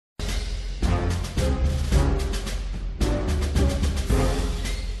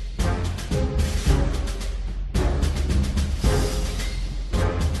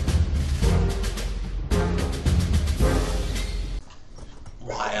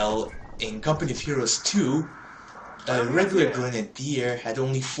While in Company of Heroes 2, a regular grenadier had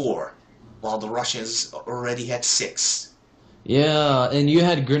only 4, while the Russians already had 6. Yeah, and you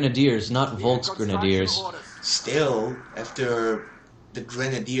had grenadiers, not Volks grenadiers. Still, after the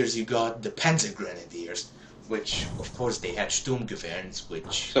grenadiers, you got the Panzer Grenadiers, which, of course, they had Sturmgewehrs,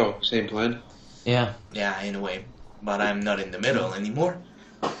 which... So, same plan? Yeah. Yeah, in a way. But I'm not in the middle anymore.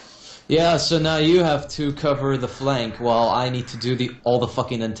 Yeah, so now you have to cover the flank while I need to do all the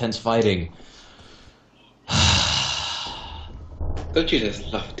fucking intense fighting. Don't you just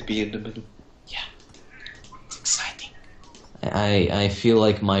love to be in the middle? Yeah. It's exciting. I feel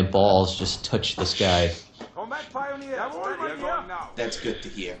like my balls just touch the sky. That's good to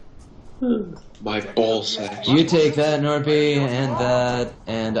hear. My ball sack. You take that, Norby,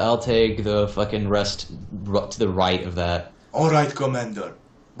 and I'll take the fucking rest to the right of that. Alright, Commander.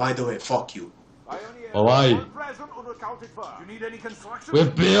 By the way, fuck you. Oh, aye.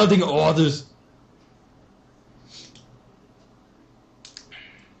 We're building orders.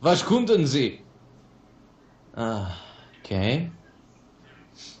 Was konnten Sie? Okay.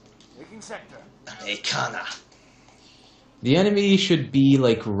 Americana. The enemy should be,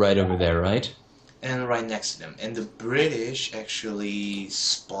 like, right over there, right? And right next to them. And the British actually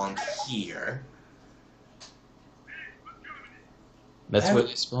spawned here. That's where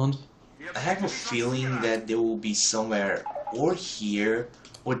they spawned? I have a feeling that they will be somewhere or here,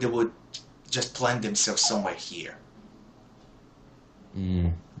 or they would just plant themselves somewhere here.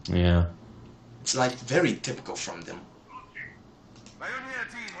 Yeah. It's like very typical from them.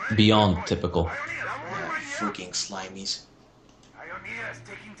 Beyond typical. Freaking slimies.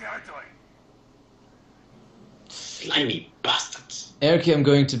 Slimy bastards. Erky, I'm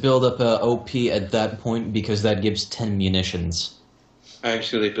going to build up a OP at that point because that gives 10 munitions. I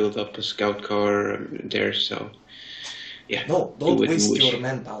actually built up a scout car there, so... Yeah. No, don't waste your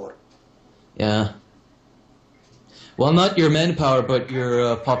manpower. Yeah. Well, not your manpower, but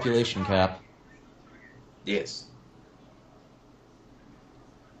your population cap. Yes.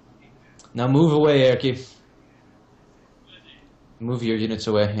 Now move away, Erky. Move your units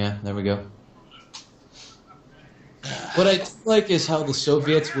away. Yeah, there we go. What I like is how the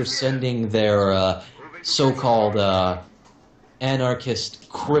Soviets were sending their so-called anarchist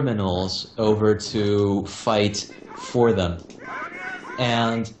criminals over to fight for them,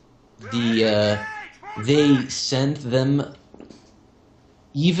 and they sent them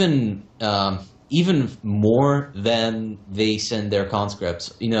even more than they send their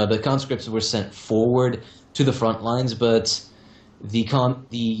conscripts. You know, the conscripts were sent forward to the front lines, but the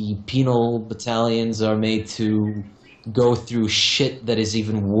penal battalions are made to go through shit that is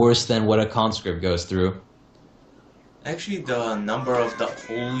even worse than what a conscript goes through. Actually, the number of the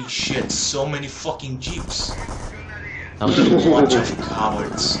holy shit, so many fucking jeeps. A bunch of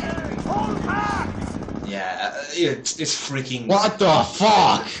cowards. Yeah, it's freaking. What the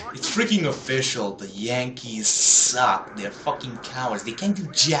fuck? It's freaking official. The Yankees suck. They're fucking cowards. They can't do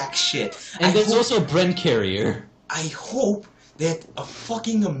jack shit. And there's also Brent Carrier. I hope that a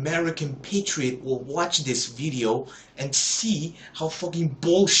fucking American patriot will watch this video and see how fucking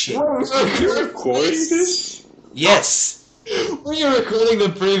bullshit. You're recording this? Yes. Were you recording the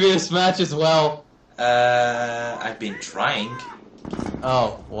previous match as well? I've been trying.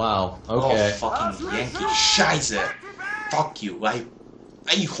 Oh, wow. Okay. Oh, fucking Yankee Scheiße. Fuck you. I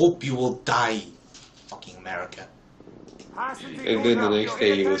hope you will die, fucking America. And then the next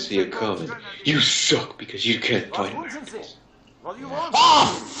day you will see a comment. You suck because you can't fight Americans. Oh,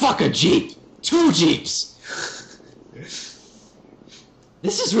 fuck a Jeep! 2 Jeeps!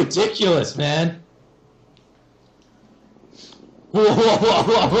 This is ridiculous, man. We're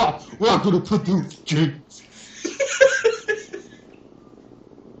gonna produce Jeeps.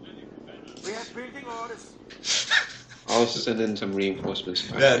 I'll send in some reinforcements.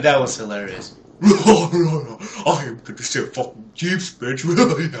 That was hilarious. I am gonna say fucking Jeeps, bitch.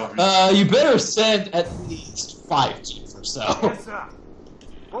 You better send at least 5 Jeeps or so.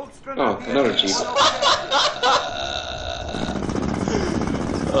 Oh, another Jeep.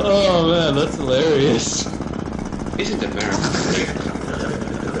 Oh man, that's hilarious. Isn't America?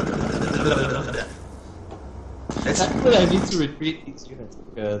 That's Actually, I need to retreat these units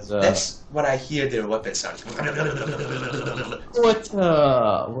because that's what I hear their weapon sounds. what's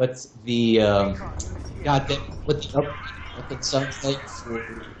the goddamn what the weapon sounds like for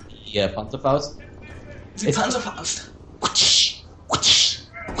the Panzerfaust? It's Panzerfaust.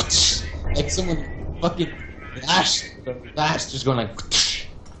 Like someone fucking flash just going like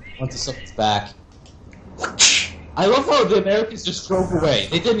onto someone's back. I love how the Americans just drove away.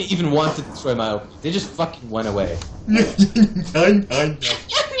 They didn't even want to destroy my OP. They just fucking went away.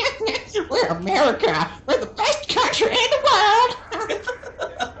 America! We're the best country in the world!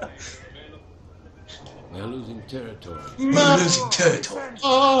 We're losing territory. We're losing territory.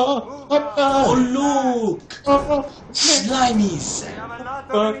 Oh, Oh, look! Slimies!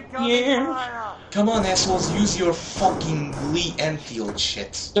 yeah. Come on, assholes, use your fucking Lee Enfield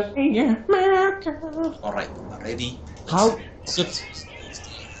shit. America! Alright, ready? How...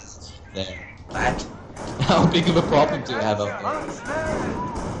 There. That? How big of a problem do you have out there?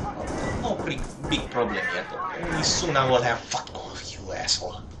 No big problem yet. Only soon I will have fuck off, you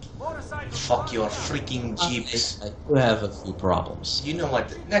asshole. Fuck your freaking jeeps. I do have a few problems. You know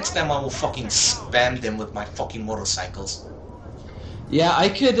what? Next time I will fucking spam them with my fucking motorcycles. Yeah, I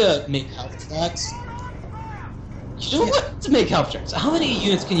could make health tracks. You know what? To make health tracks. How many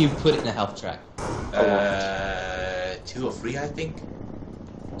units can you put in a health track? 2 or 3, I think.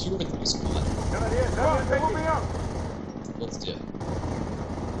 2 or 3 squad. Let's do it.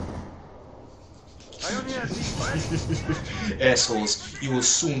 Assholes, you will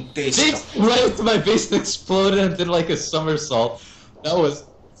soon taste They the right into my face and exploded and did like a somersault. That was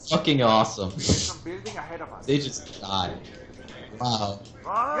fucking awesome. They just died. Wow.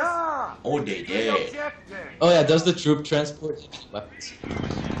 Oh, they did. Oh yeah, does the troop transport any weapons?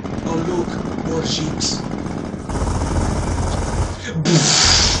 Oh, look, more jeeps.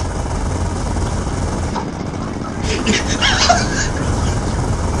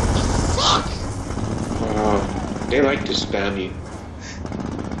 Fuck! They like to spam you.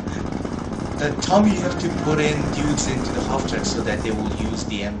 The time you have to put in dudes into the half track so that they will use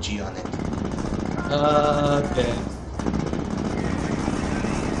the MG on it. Okay.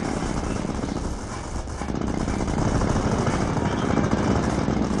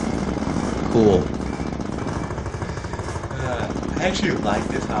 Cool. I actually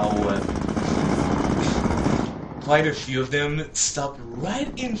liked it how quite a few of them stopped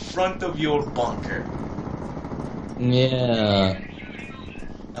right in front of your bunker. Yeah.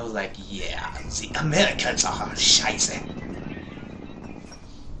 I was like, yeah, the Americans are scheiße.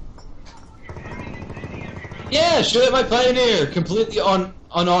 Yeah, shoot at my pioneer, completely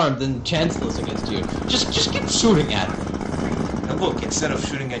unarmed and chanceless against you. Just keep shooting at him. And look, instead of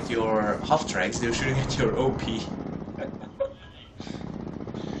shooting at your half tracks, they're shooting at your OP.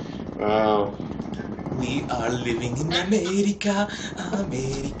 Wow. We are living in America,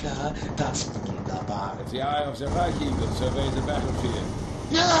 America, das wunderbar. It's the eye of the Viking that surveys the battlefield.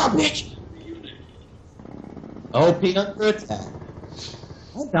 Yeah, bitch! OP under attack.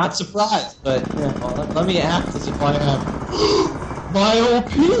 I'm not surprised, but you know, let me act as if I have my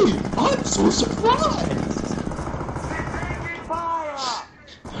OP! I'm so surprised!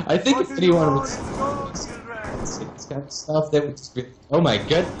 I think if anyone would say this kind of stuff, they would just be like, oh my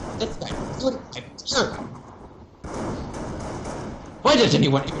god, this guy really sure. Why does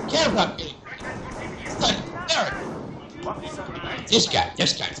anyone even care about me? It's like Eric. This guy.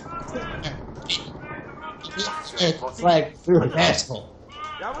 Flag through an asshole.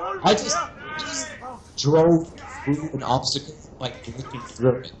 I just drove through an obstacle like looking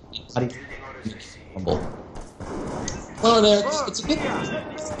through it. How do you humble? Well, there, it's a good.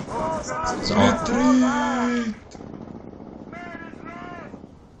 It's all.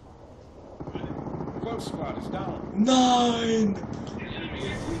 Close squad is down. 9! The enemy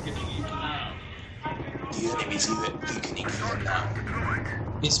is weakening. The enemy is weakening even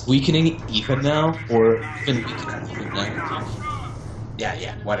now. Is weakening even now, or even weakening even now?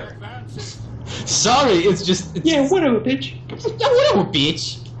 Yeah, whatever. Sorry, it's just. Yeah, whatever, bitch. Yeah, whatever,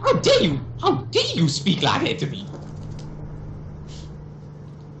 bitch. How dare you? How dare you speak like that to me?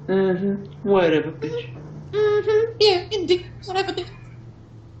 Whatever, bitch. Yeah, indeed. Whatever, bitch.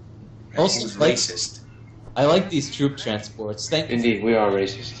 Also, Who's like, racist? I like these troop transports. Thank you. Indeed, we are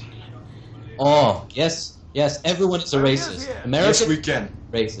racist. Oh, yes, everyone is a racist. America, Yes, we can.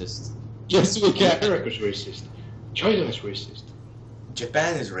 racist. Yes, we can. America's racist. China is racist.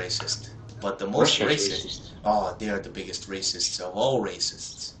 Japan is racist, but the most Russia is racist. Oh, they are the biggest racists of all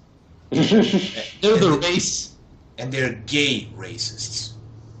racists, They're the race. and they're gay racists.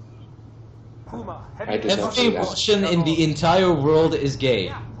 I did not say Every that. Russian in the entire world is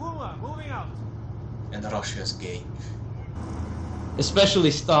gay. And Russia is gay.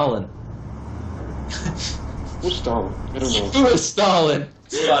 Especially Stalin. Who's Stalin? I don't know. Who is Stalin?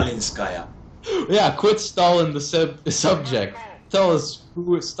 Stalinskaya. Yeah, quit Stalin, the subject. Tell us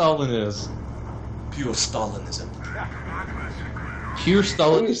who Stalin is. Pure Stalinism. Pure Who is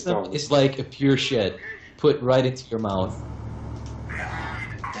Stalinism Stalin? is like a pure shit. Put right into your mouth.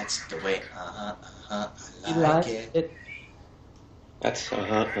 That's the way. I You like it. That's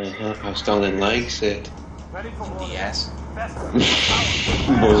how Stalin likes it. In the ass.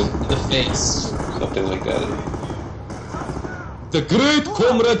 Well, in the face. something like that. The great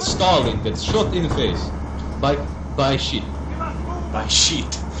comrade Stalin gets shot in the face by shit. By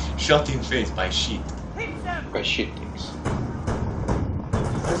sheet. Shot in face by sheet. By shit things.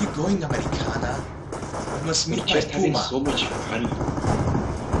 Where are you going, Americana? You must We're meet my just having Puma. so much fun.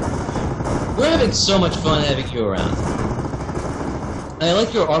 We're having so much fun having you around. I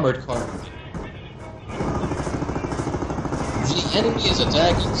like your armored car. The enemy is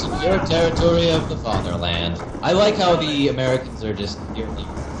attacking secure territory of the fatherland. I like how the Americans are just here.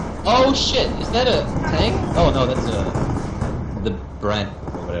 Oh shit! Is that a tank? Oh no, that's the Brent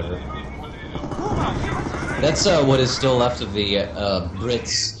or whatever. That's what is still left of the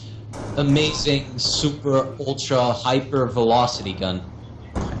Brits' amazing super ultra hyper velocity gun.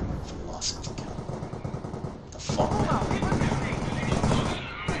 Velocity gun. The fuck, man?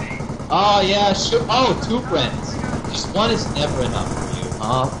 Oh yeah, sure. Oh, 2 Brents. Just one is never enough for you,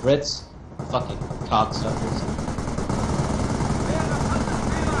 huh, Brits? Fucking cocksuckers.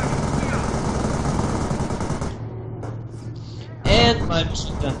 And my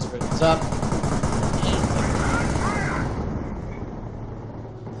machine gun turret is up.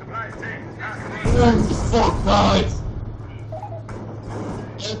 Oh, fuck, guys!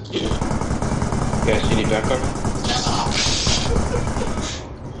 Thank you. Guys, you need backup?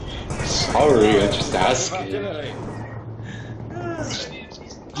 Sorry, I just asked. Artillery.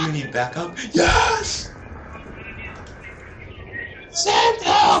 Do you need backup? Yes! Send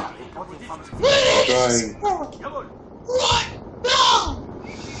help! Please! Trying. Run! No!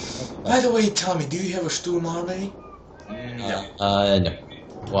 By the way, tell me, do you have a Sturm Armory? No.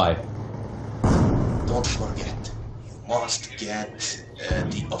 Why? Don't forget, you must get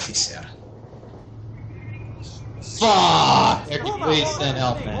the officer. Fuck! Please send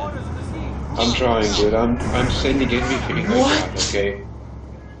help, man. I'm trying, dude. I'm sending everything I What? got, okay?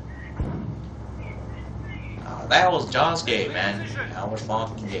 That was John's game, man. That was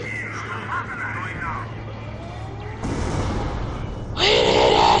fucking game. We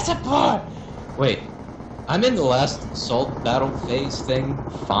need air support! Wait, I'm in the last assault battle phase thing?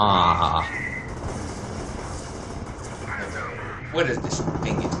 Fuck. What is this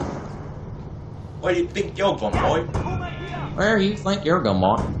thing? Where do you think you're going, boy? Where do you think you're going,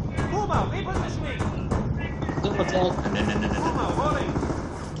 boy? Still attack.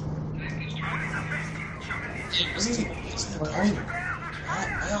 It's not going.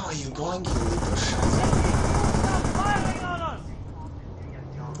 Where are you going, you little shit?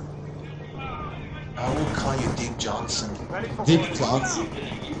 I will call you Dick Johnson. Dick Johnson.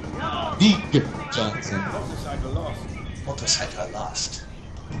 Dick Johnson. Motorcycle lost. Motorcycle lost.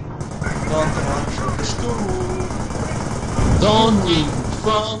 Don't run from the stool. Don't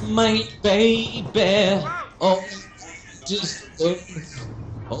run from me, baby. Oh, just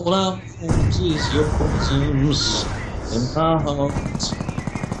hold on to your bosoms in my heart.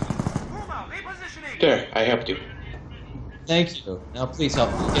 There, I helped you. Thank you. Now please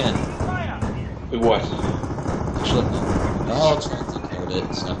help me again. With what? Actually, no. I'll try to decode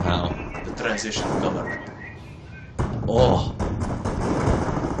it somehow. The transition of government. Oh.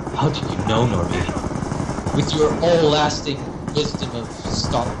 How did you know, Norby? With your all-lasting wisdom of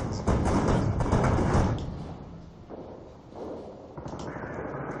Stalin.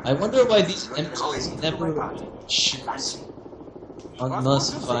 I wonder why these enemies never shoot.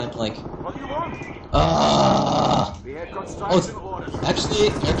 Unless if I'm like... Oh, actually,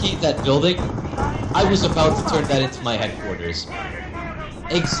 Erky, that building, I was about to turn that into my headquarters.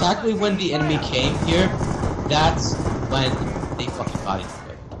 Exactly when the enemy came here, that's when they fucking got into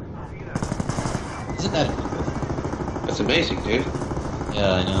it. Isn't that cool? That's amazing, dude.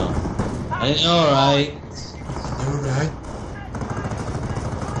 Yeah, I know. I know, right? You're right.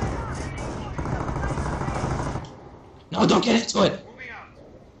 No, don't get into it!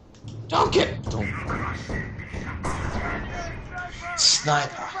 Don't.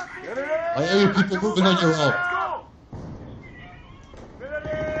 Sniper. Why are you people moving on your own?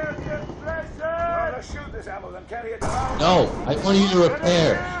 No, I want you to repair.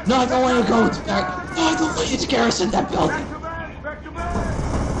 No, I don't want you to go back. No, I don't want you to garrison that building.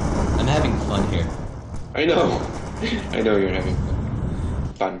 I'm having fun here. I know. I know you're having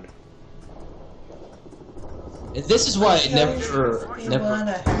fun. And this is why I never.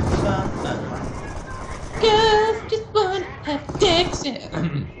 Wanna have fun. Girls just wanna have sex.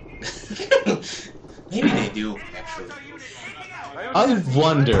 Maybe they do, actually. I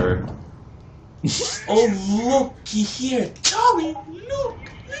wonder. Oh, looky here. Tommy, look.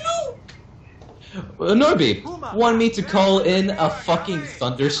 Norby, want me to call in a fucking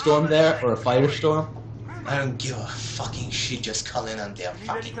thunderstorm there or a firestorm? I don't give a fucking shit, just call in on their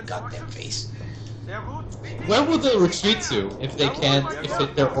fucking goddamn face. Where will they retreat to if they can't?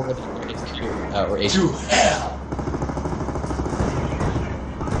 If they're already HQ or HQ? To hell!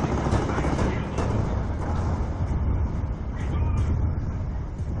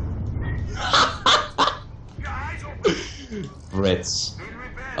 Brits.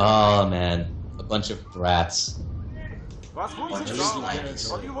 Oh man, a bunch of brats. Bunch of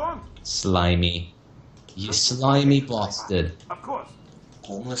slimies. Slimy. You slimy bastard.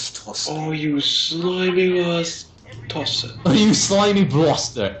 Homeless tosser. Oh, you slimy ass tosser. Oh, you slimy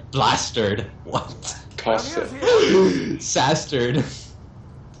blastard. What? Tosser. Sastard.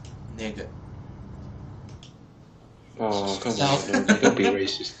 Nigga. Oh, come on, don't be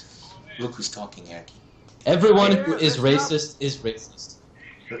racist. Look who's talking, Aki. Everyone who is racist is racist.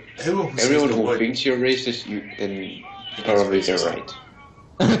 Everyone who says Everyone the who word thinks you're racist, then probably they're right.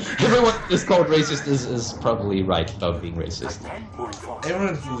 Everyone who's called racist is probably right about being racist.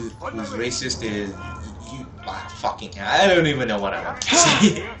 everyone who's racist is you. Fucking hell. I don't even know what I want to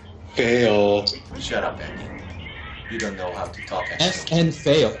say. Fail. Shut up, Andy. You don't know how to talk. F and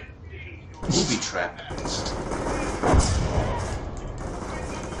fail. Booby trap.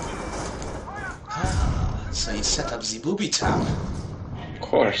 Ah, so you set up the booby trap. Of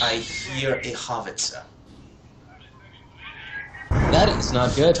course. I hear a howitzer. That is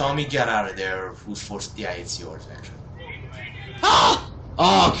not good. Tommy, get out of there. Who's forced? Yeah, it's yours, actually. Ah!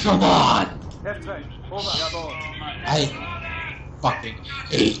 Oh, come on! I fucking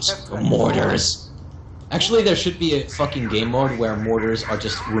hate mortars. Actually, there should be a fucking game mode where mortars are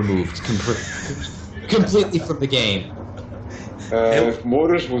just removed completely from the game. If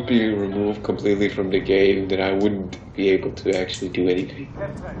mortars would be removed completely from the game, then I wouldn't be able to actually do anything.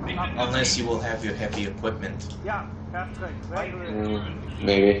 Unless you will have your heavy equipment.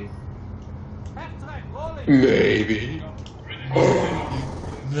 Maybe. Maybe.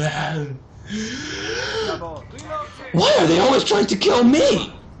 Man. Why are they always trying to kill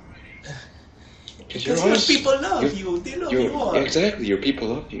me? Because your people love you. They love you all. Exactly, your people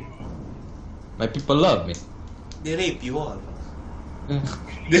love you. My people love me. They rape you all.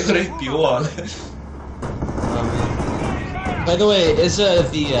 They rape you all. By the way, is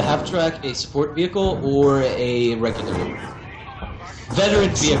the half track a support vehicle or a regular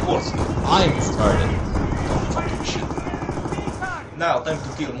veteran vehicle? I'm retarded. Don't fucking shoot. Now, time to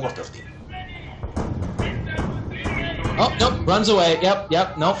kill more of them. Oh, nope, runs away. Yep,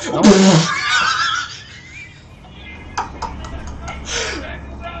 nope.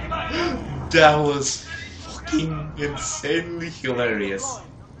 That was fucking insanely hilarious.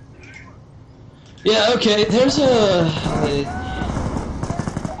 Yeah, okay, there's a...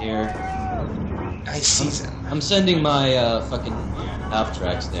 here. I see them. I'm sending my fucking half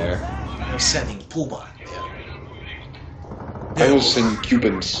tracks there. I'm sending Puma there. I will send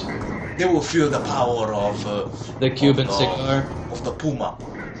Cubans. They will feel the power of The Cuban of cigar. of the Puma.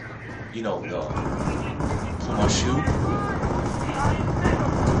 You know, the Puma shoe.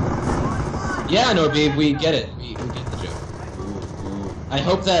 Yeah, Norby, we get it. We get the joke. I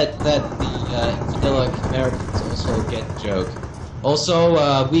hope that the Vanilla Americans also get the joke.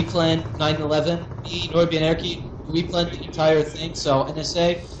 Also, we planned 9/11. Me, Norby, and Erky, we planned the entire thing. So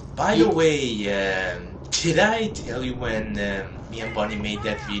NSA. By the way, did I tell you when me and Bunny made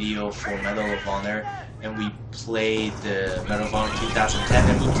that video for Medal of Honor and we played Medal of Honor 2010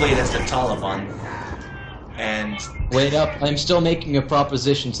 and we played as the Taliban? And Wait up, I'm still making a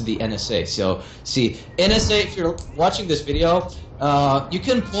proposition to the NSA. So, see, NSA, if you're watching this video, you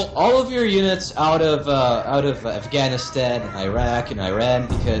can pull all of your units out of Afghanistan and Iraq and Iran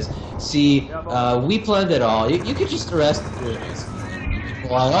because, see, we planned it all. You could just arrest the terrorists and you can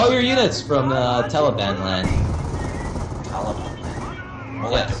pull out all your units from Taliban land. Taliban.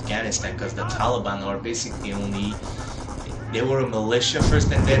 More like Afghanistan, because the Taliban are basically only... They were a militia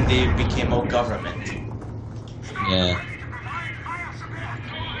first and then they became a government. Yeah.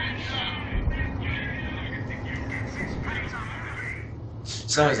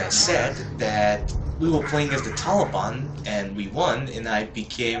 So as I said, that we were playing as the Taliban and we won, and I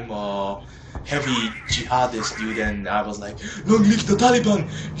became a heavy jihadist dude, and I was like, long live the Taliban,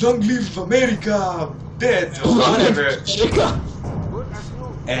 long live America, dead, or whatever.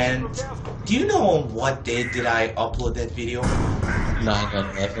 And do you know on what day did I upload that video?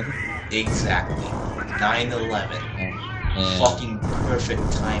 9/11. Exactly, 9/11. Yeah. Fucking perfect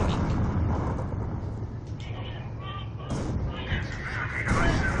timing.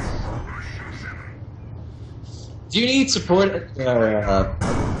 Do you need support?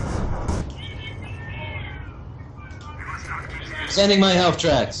 Sending my health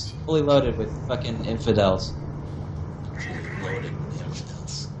tracks. fully loaded with fucking infidels. Loaded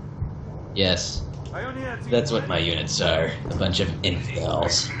infidels. Yes, that's what my units are. A bunch of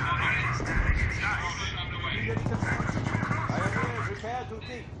infidels.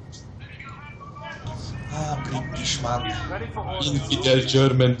 Ah, British man. Infidel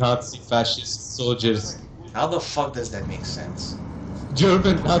German Nazi fascist soldiers. How the fuck does that make sense?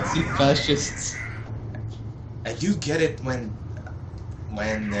 German Nazi fascists. I do get it when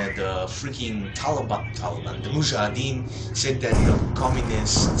the freaking Taliban, the Mujahideen said that the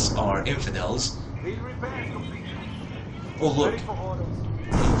communists are infidels. Oh look.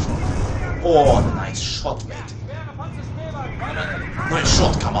 Oh, nice shot, mate. Nice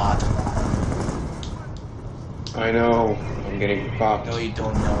shot, Kamad. I know. I'm getting popped. No, you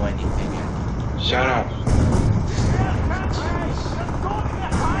don't know anything yet. Shut up.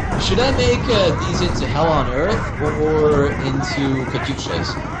 Should I make these into Hell on Earth or into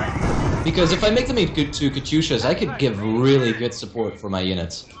Katyushas? Because if I make them into Katyushas, I could give really good support for my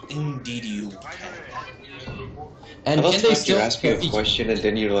units. Indeed you can. And I love can they how still you ask me a question and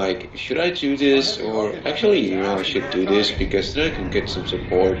then you're like, should I do this? Or actually, you know, I should do this because then I can get some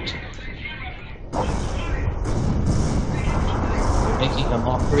support. making a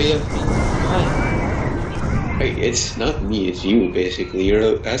mockery of me? Why? Hey, it's not me, it's you, basically.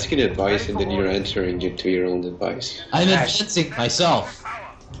 You're asking advice and then you're answering it to your own advice. I'm advancing myself.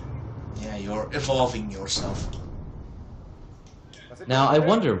 Yeah, you're evolving yourself. Now I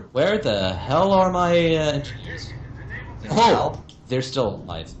wonder, where the hell are my engineers? Oh, they're still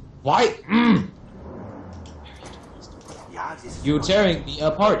alive. Why? You're tearing me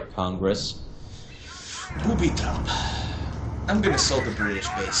apart, Congress. Booby trap. I'm gonna sell the British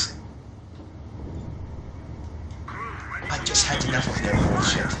base. I just had enough of their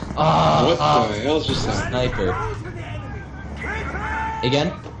bullshit. What the hell just happened? Sniper.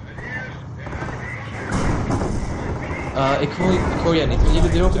 Again? Korea, niet van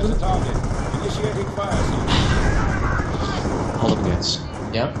jullie erop doen? Alle bekends.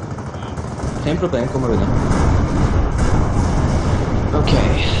 Ja? Geen probleem, kom maar binnen.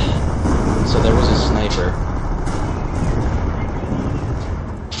 Okay. So there was a sniper.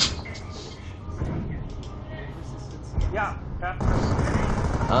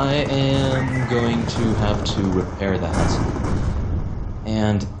 I am going to have to repair that.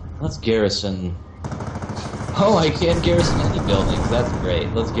 And let's garrison. Oh, I can't garrison any buildings. That's great.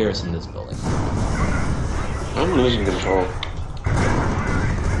 Let's garrison this building. I'm losing control.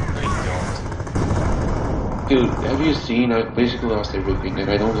 No, you don't. Dude, have you seen? I've basically lost everything and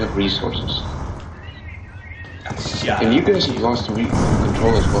I don't have resources. Yeah. And you guys have lost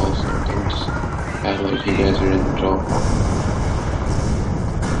control as well, so don't just act like you guys are in control.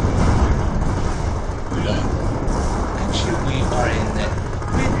 Actually, we are in a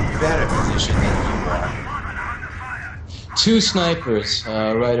bit better position than you are. Two snipers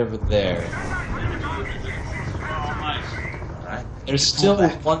right over there. Alright? There's still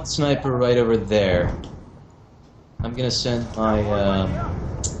one sniper right over there. I'm gonna send my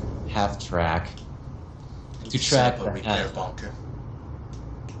half track to track Set up a repair that. bunker.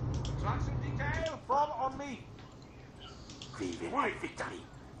 Fall on me. Victory.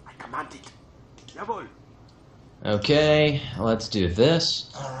 I command it. Jawohl. Okay, let's do this.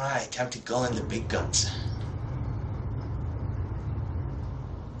 Alright, time to go in the big guns.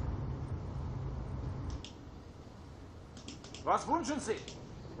 Was wünschen Sie?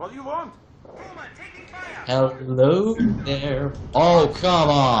 What do you want? Hello there. Oh, come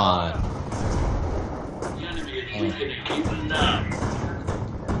on. The enemy is weakening even now.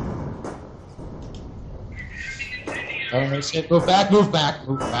 I said move back, move back,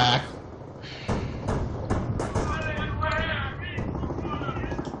 move back.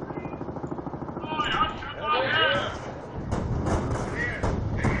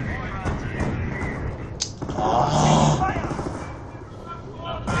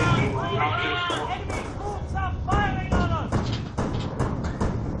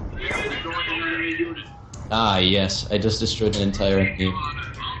 Ah, yes, I just destroyed an entire enemy.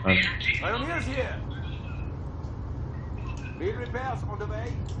 Pioneers here. Field repairs on the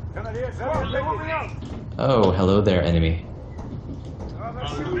way. Cannoneers, they're moving out. Oh, hello there, enemy.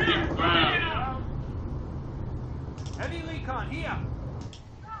 Heavy recon here.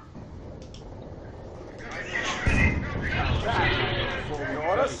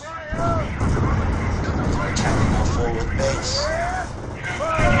 Orders. Attacking our forward base.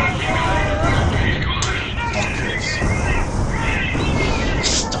 Fuckers.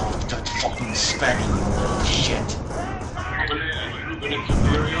 Stop that fucking spamming, you little shit.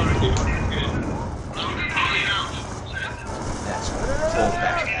 That's right. Fall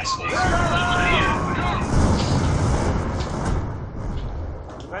back, assholes.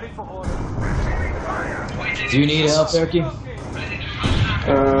 Ready for order. Do you need help, Erky?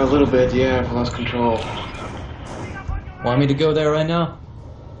 A little bit, yeah, I've lost control. Want me to go there right now?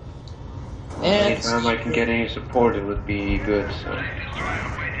 And Anytime I can get any support, it would be good, so.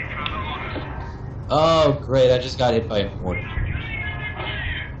 oh, great! I just got hit by a mortar.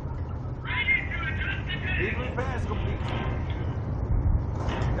 Field repairs complete.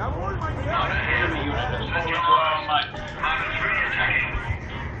 Now, what am I doing? Enemy unit has fallen to our line.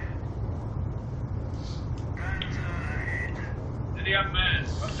 Steady up, man.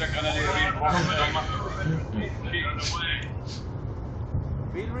 I'll check on any reinforcements. Shield away.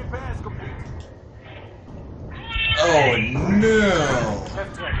 Field repairs complete. Oh no!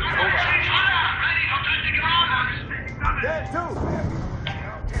 Left track, over. There, too.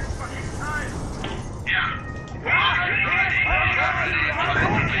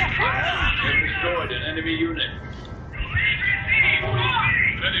 They've destroyed an enemy unit.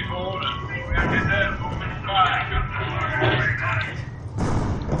 Ready for order. Fire.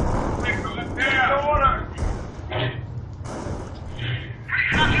 Order.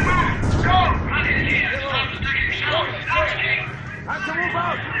 Time to move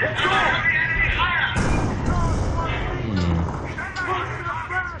out. Let's go.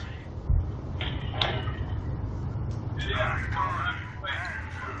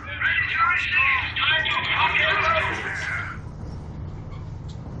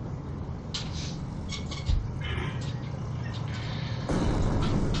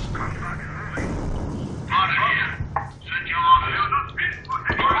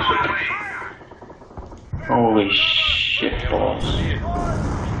 Holy shit balls.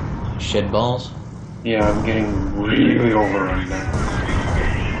 Shit balls. Yeah, I'm getting really overrun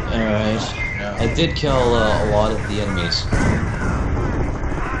now. Alright. I did kill a lot of the enemies.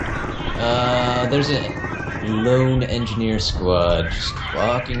 There's a lone engineer squad just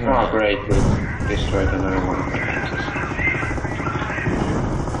walking Oh around. great, they destroyed another one of my tanks.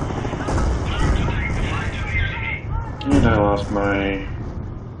 And I lost my...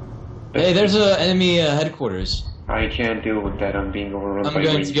 Hey, there's a enemy headquarters. I can't deal with that, I'm being overrun I'm by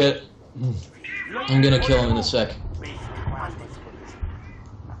going range. to get... I'm gonna kill him in a sec.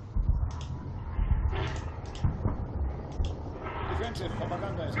 Defensive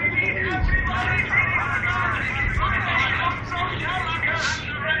propaganda is ready for release.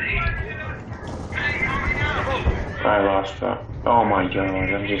 I lost that. Oh my god,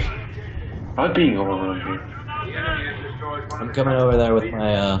 I'm being overrun here. The enemy has destroyed one I'm of coming over there with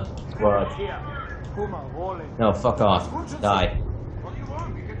my squad. Here. Puma rolling. No, fuck off. Die. What do you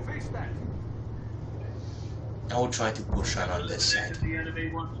want? We can fix that. I will try to push on this side. the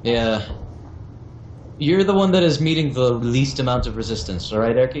enemy once. Yeah. You're the one that is meeting the least amount of resistance,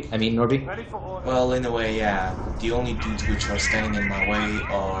 alright, Erky? I mean, Norby? Ready for order. Well, in a way, yeah. The only dudes which are standing in my way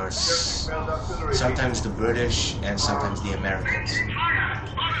are sometimes the British and sometimes the Americans.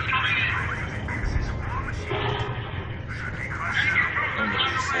 I'm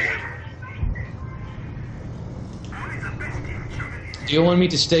looking forward. Do you want me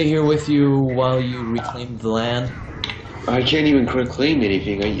to stay here with you while you reclaim the land? I can't even claim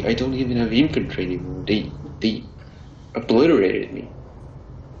anything. I don't even have infantry anymore. They obliterated me.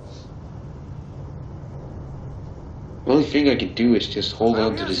 The only thing I can do is just hold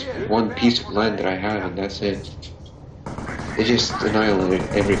on to this one piece of land that I have, and that's it. They just annihilated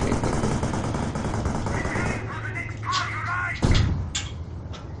everything.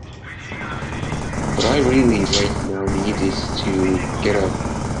 What I really right now need is to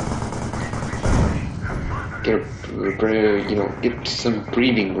get some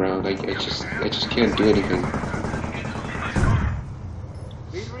breathing ground. I just can't do anything.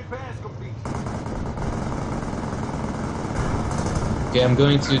 Field repairs complete. Okay, I'm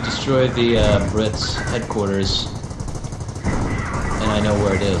going to destroy the Brits' headquarters. And I know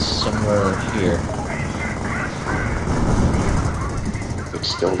where it is. Somewhere here. It's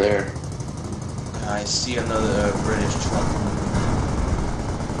still there. I see another British truck.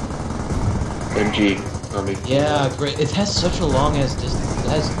 MG coming. Yeah, great. It has such a long ass distance. It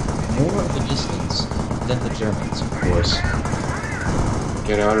has more of a distance than the Germans, of course.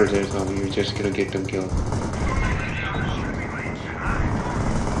 Get out of there, Tommy. You're just gonna get them killed.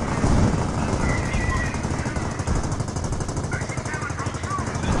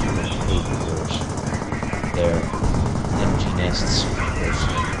 Their MG nests, of course,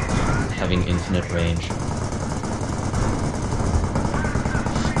 having infinite range.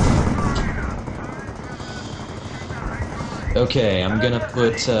 Okay, I'm gonna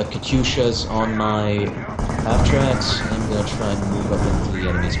put Katyushas on my Half tracks, I'm gonna try and move up into the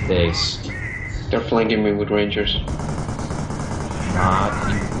enemy's base. They're flanking me with rangers. Not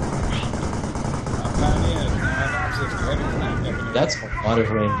any. Our pioneers now have access to heavy flank weaponry. That's a lot of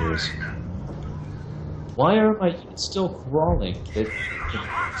rangers. Why are my units still crawling? They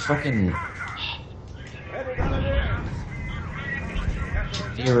fucking Heavy grenadiers.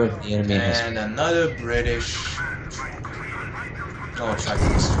 fear of the enemy has. And another British. Oh, try to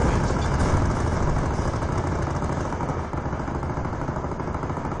destroy it.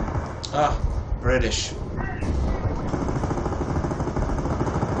 Ah, British.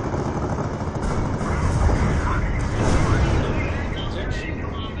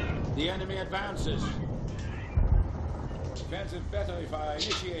 Attention. The enemy advances. Defensive battery fire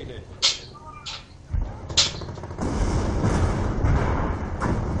initiated.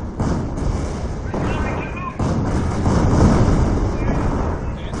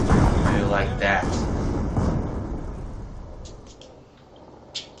 How do you like that?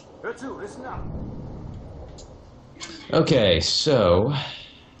 Hör zu, listen up. Okay, so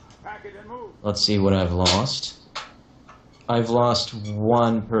Pack it and move. let's see what I've lost. I've lost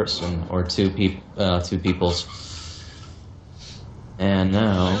one person or two peoples, and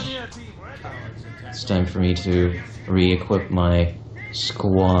now Pioneer team ready. it's time for me to re-equip my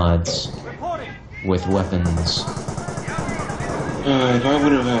squads Reporting. with weapons. If I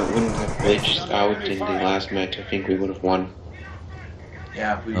wouldn't have reached out in the last match, I think we would have won.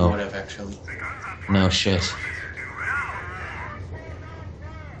 Yeah, we Oh. would have actually. No shit.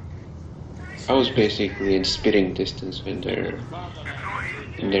 I was basically in spitting distance in their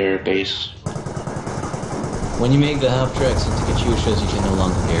base. When you make the half tracks into Katyushas, you can no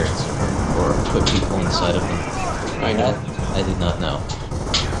longer hear it or put people inside of them. I know. That I did not know.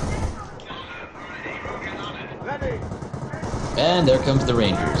 Ready. And there comes the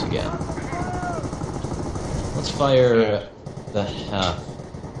Rangers again. Let's fire the half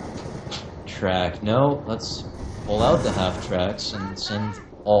track. No, let's pull out the half tracks and send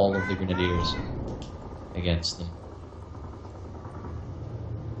all of the Grenadiers against them.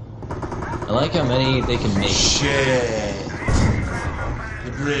 I like how many they can make. Shit.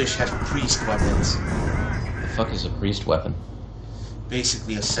 The British have priest weapons. The fuck is a priest weapon?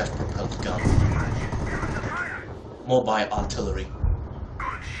 Basically a self-propelled gun. Mobile artillery.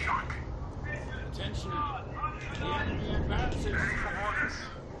 Attention. The enemy advances.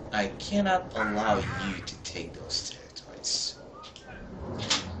 I cannot allow you to take those territories.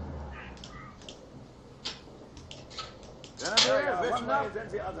 Grenadiers, listen up. Then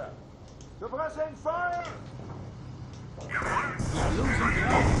the other. Suppressing fire. We are losing the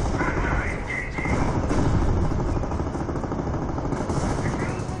enemy.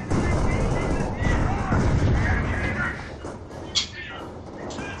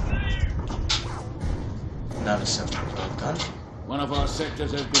 Not a self-propelled gun. One of our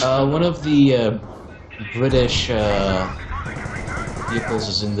sectors has been. One of the British vehicles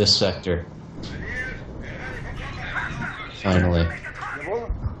is in this sector. Finally. Jawohl.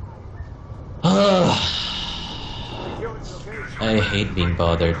 Ah, Securing location. I hate being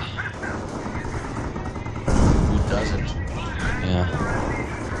bothered. Who doesn't? Yeah.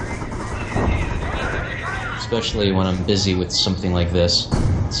 Especially when I'm busy with something like this.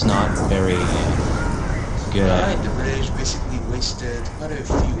 It's not very good. Right, the British basically wasted quite a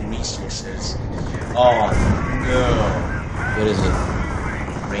few resources. Oh no. What is it?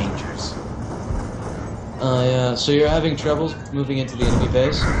 Rangers. Yeah, so you're having trouble moving into the enemy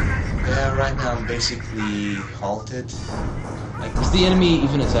base? Yeah, right now I'm basically halted. Like, Is the enemy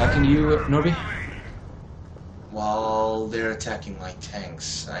even attacking you, Norby? while they're attacking my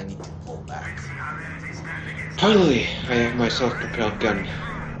tanks, I need to pull back. Finally, I have my self-propelled gun.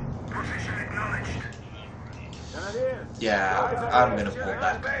 Grenadiers. Yeah, I'm gonna pull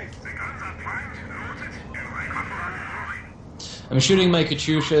back. I'm shooting my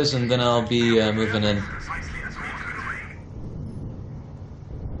Katyushas and then I'll be moving in.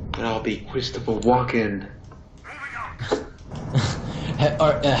 And I'll be Christopher Walken.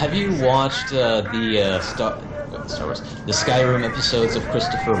 Have you watched the Star Wars, the Skyrim episodes of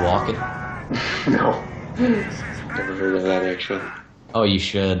Christopher Walken? No. Never heard of that, actually. Oh, you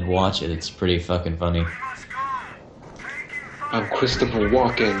should watch it. It's pretty fucking funny. I'm Christopher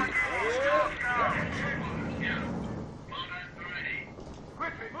Walken.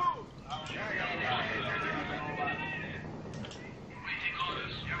 Quickly move.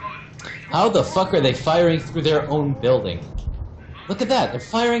 How the fuck are they firing through their own building? Look at that. They're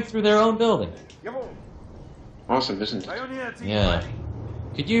firing through their own building. Jawohl. Awesome, isn't it? Pioneer team. Yeah.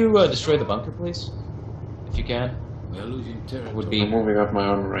 Could you destroy the bunker, please? If you can. We are losing territory. Would I'm be moving up my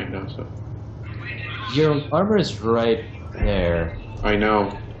armor right now, so. Your armor is right there. I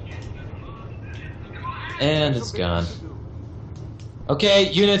know. And it's gone.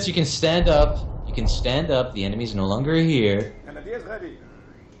 Okay, units, you can stand up. You can stand up. The enemy's no longer here. Grenadiers ready.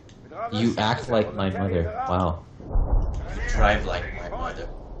 You act like my mother. Wow. Drive like my mother.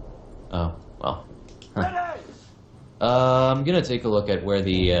 Oh, well. Huh. I'm gonna take a look at where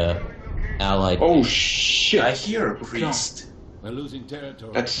the Allied... Oh shit! I hear a priest. We're losing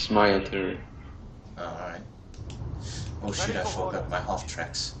territory. That's my artillery. Alright. Oh shit, I forgot my half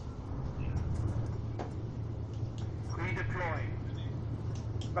tracks.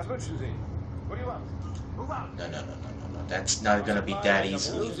 Was wünschen Sie? What do you want? Move out. No. That's not gonna be that We're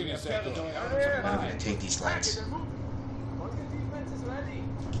easy. losing a sector. I'm not gonna take these lands.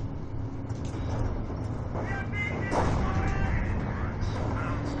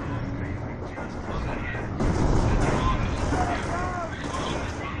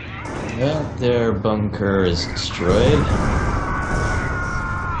 Well, their bunker is destroyed.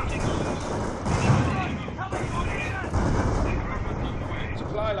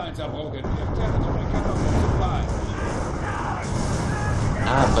 Supply lines are broken. We have territory cannot supply.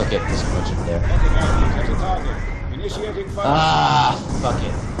 Ah, fuck it, there's a bunch up there. Recognize as a target. Initiating fire. Ah, fuck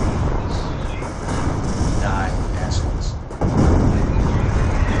it. Die, assholes.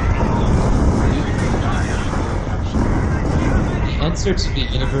 The answer to the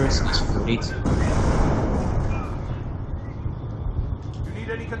universe is 42. You need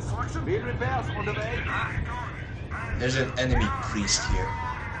any construction? Need repairs on the way. There's an enemy priest here.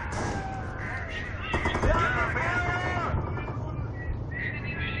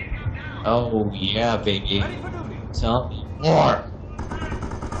 Oh, yeah, baby. Ready for duty. Tell me more.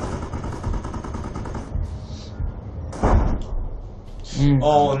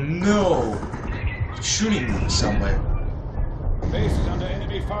 Oh no! Shooting somewhere. Base is under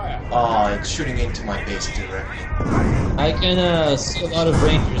enemy fire. Oh, it's shooting into my base directly. I can see a lot of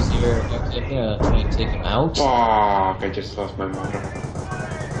rangers here. I'm gonna try and take them out. Fuck! I just lost my motor.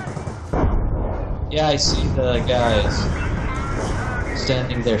 Yeah, I see the guys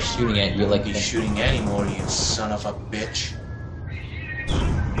standing there shooting at you like Be shooting anymore, you son of a bitch.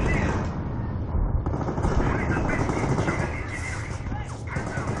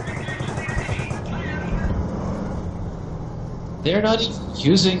 they're not even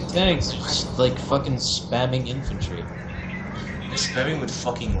using tanks. They're just like fucking spamming infantry. They're spamming with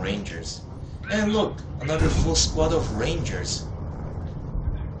fucking rangers. And look, another full squad of rangers.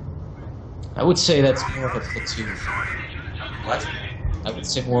 I would say that's more of a platoon. What? I would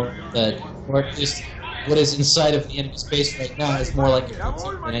say more that, or at least what is inside of the enemy space right now is more like a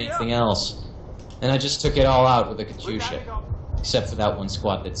platoon than anything else. And I just took it all out with a Katyusha, except for that one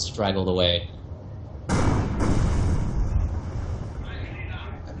squad that straggled away.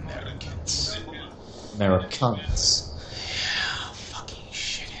 Americans. Americans. Yeah, fucking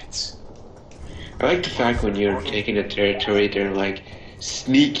shitheads. I like the fact when you're taking a territory, they're like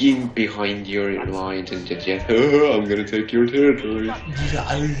sneaking behind your lines and just oh, I'm gonna take your territory.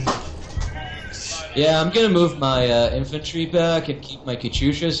 Yeah, I'm gonna move my infantry back and keep my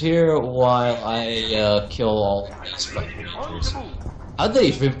Katyushas here while I kill all of these fucking rangers. How'd they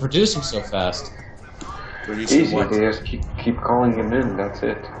even produce them so fast? Producing Easy, what? they just keep calling them in, that's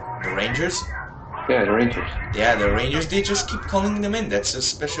it. The rangers? Yeah, the Rangers. Yeah, the rangers, they just keep calling them in. That's a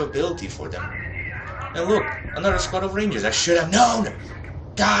special ability for them. And look, another squad of rangers. I should have known!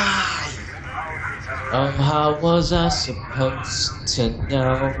 Die! Oh, how was I supposed to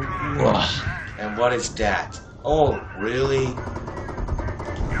know? And what is that? Oh, really?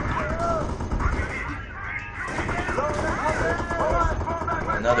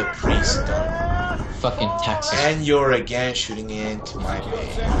 Another priest done. Fucking Texas. And you're again shooting into my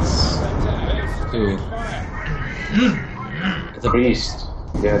base. Who? The priest.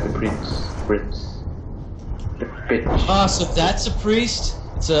 Yeah, the priest. Prince. The bitch. Ah, so that's a priest?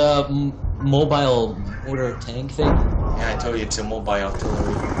 It's a mobile mortar tank thing? Yeah, I told you it's a mobile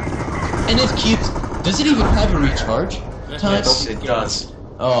artillery. And it keeps... Does it even have a recharge time? Yes, it does.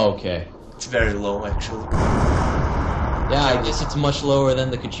 Oh, okay. It's very low, actually. Yeah, I guess it's much lower than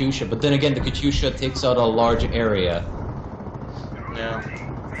the Katyusha, but then again, the Katyusha takes out a large area. Yeah.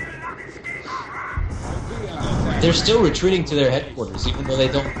 They're still retreating to their headquarters, even though they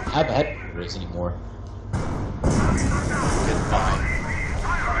don't have headquarters anymore. Goodbye.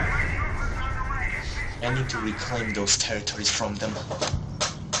 I need to reclaim those territories from them.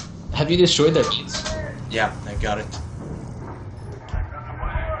 Have you destroyed their base? Yeah, I got it.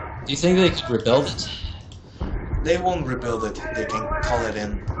 Do you think they could rebuild it? They won't rebuild it. They can call it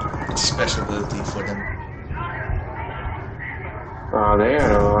in. It's a special ability for them. They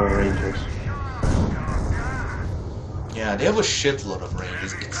had a lot of Rangers. Yeah, they have a shitload of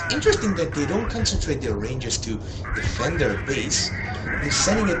rangers. It's interesting that they don't concentrate their rangers to defend their base. They're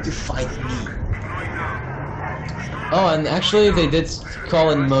sending it to fight me. Oh, and actually, they did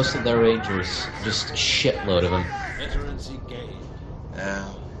call in most of their rangers. Just a shitload of them. Veterancy gained.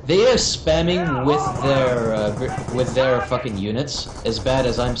 They are spamming with their fucking units as bad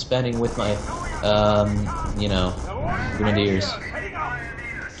as I'm spamming with my, you know, grenadiers.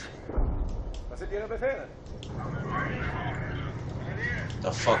 Was sind Ihre Befehle?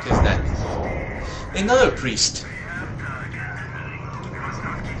 The fuck is that? Another priest.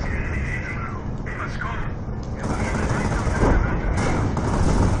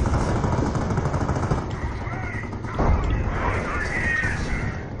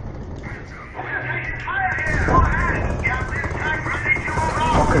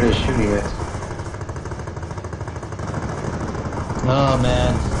 How could I shoot you at? Oh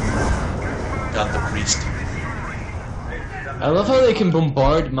man. Got the priest. I love how they can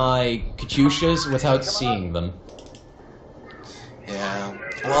bombard my Katyushas without seeing them. Yeah.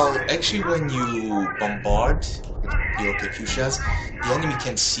 Well, actually, when you bombard your Katyushas, the enemy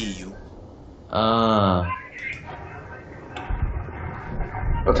can see you. Ah.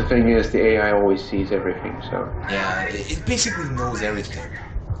 But the thing is, the AI always sees everything, so Yeah, it basically knows everything.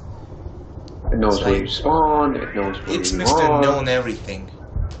 it knows It's where like- you spawn, it knows where It's you Mr. are. Known Everything.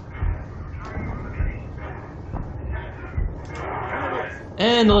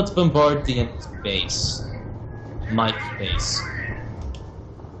 And let's bombard the enemy's base. Mike's base.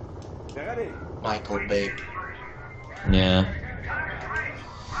 They're ready. Michael Bay. Yeah.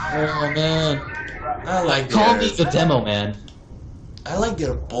 Oh man. I like Call me their, the demo man. I like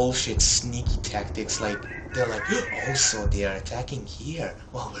their bullshit sneaky tactics. Like they're like, oh, so they are attacking here.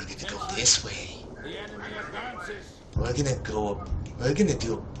 Well, we're gonna go this way. The enemy advances. We're gonna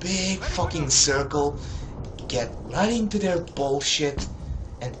do a big fucking circle, get right into their bullshit,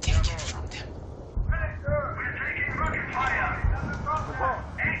 and take it from them.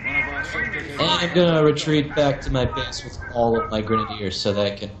 One of our sectors is And I'm gonna retreat back to my base with all of my grenadiers so that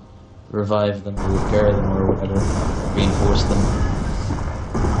I can revive them or repair them or whatever. Reinforce them.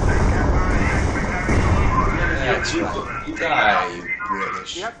 That's right. Die, you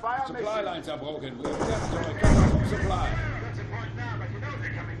British. Die hat Feuer supply lines are broken. We attempt to recover from supply.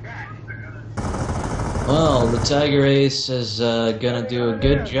 Well, the Tiger Ace is gonna do a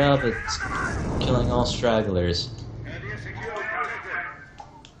good job at killing all stragglers.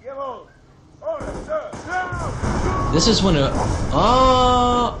 Jawohl. Order, sir. Now. This is when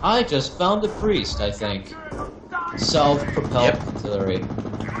oh, I just found a priest, I think. Self-propelled Yep. artillery.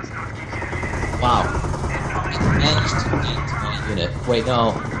 Wow. It managed to get to my unit. Wait,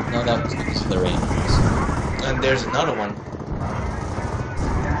 no, that was because of the Rangers. And there's another one.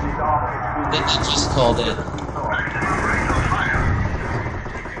 They just called in.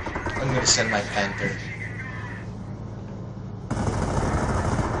 I'm gonna send my Panther.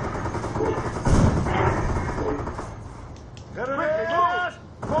 Ready.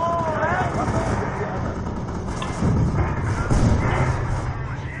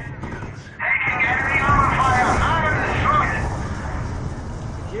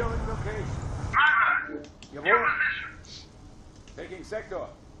 Securing location. Jawohl. Taking sector.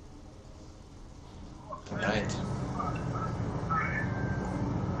 Right.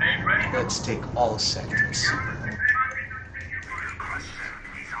 Let's take all sectors.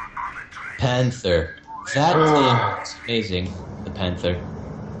 Panther. That thing is amazing. The Panther.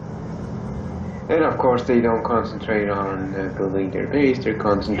 And of course, they don't concentrate on building their base, they're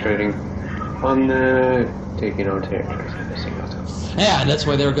concentrating on taking out territories and missing out. Yeah, that's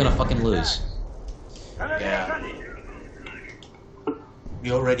why they were gonna fucking lose. Yeah.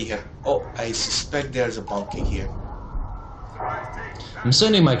 We already have. Oh, I suspect there's a bunker here. I'm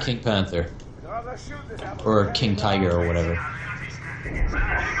sending my King Panther. Rather shoot this apple. Or King Tiger or whatever.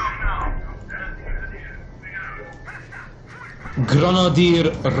 Grenadier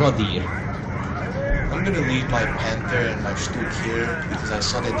Rodir. I'm gonna leave my Panther and my Stuke here because I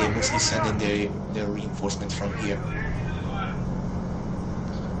saw that they mostly send in their reinforcements from here.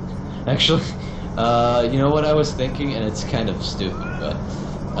 Actually, you know what I was thinking, and it's kind of stupid, but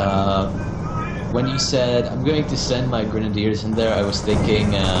when you said I'm going to send my grenadiers in there, I was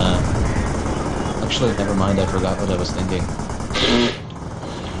thinking. Actually, never mind. I forgot what I was thinking.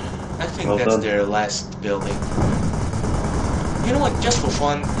 I think Well that's done. their last building. You know what? Just for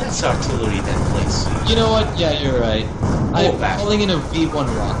fun, let's artillery that place. You know what? Yeah, you're right. I'm back. calling in a V1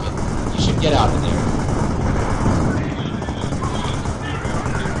 rocket. You should get out of there.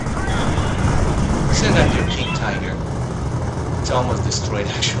 Send out your King Tiger. It's almost destroyed,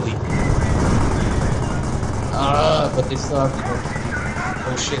 actually. But they still have to go.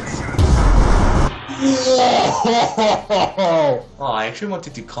 Oh shit. Oh, I actually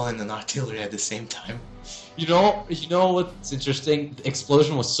wanted to call in an artillery at the same time. You know what's interesting? The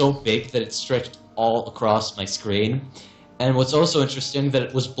explosion was so big that it stretched all across my screen. And what's also interesting that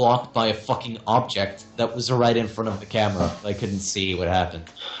it was blocked by a fucking object that was right in front of the camera. I couldn't see what happened.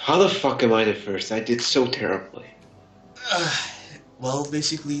 How the fuck am I the first? I did so terribly. Well,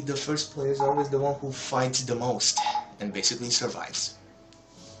 basically, the first player is always the one who fights the most and basically survives.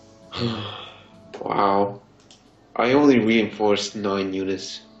 Wow. I only reinforced 9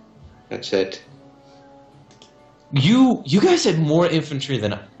 units. That's it. You guys had more infantry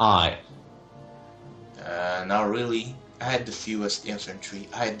than I. Not really. I had the fewest infantry.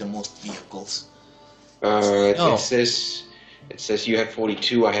 I had the most vehicles. Oh. It says you had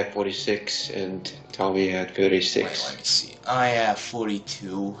 42, I had 46, and Tommy had Wait, 36. let me see. I have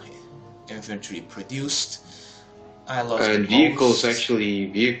 42 infantry produced. I lost And the vehicles, most.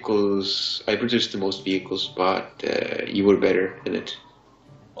 I produced the most vehicles, but you were better in it.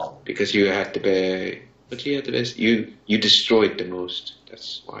 Well, Because you had the best. But you had the best. You destroyed the most.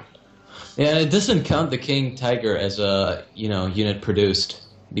 That's why. Yeah, and it doesn't count the King Tiger as a unit produced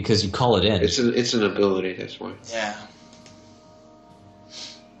because you call it in. It's an ability. That's why. yeah.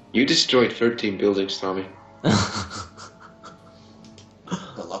 You destroyed 13 buildings, Tommy, The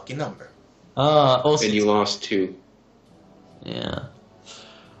lucky number. Also, and you lost 2. yeah.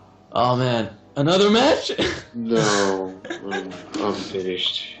 Oh man, another match? No, I'm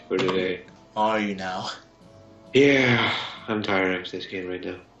finished for today. Are you now? Yeah, I'm tired of this game right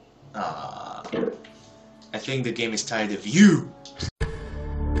now. I think the game is tired of you.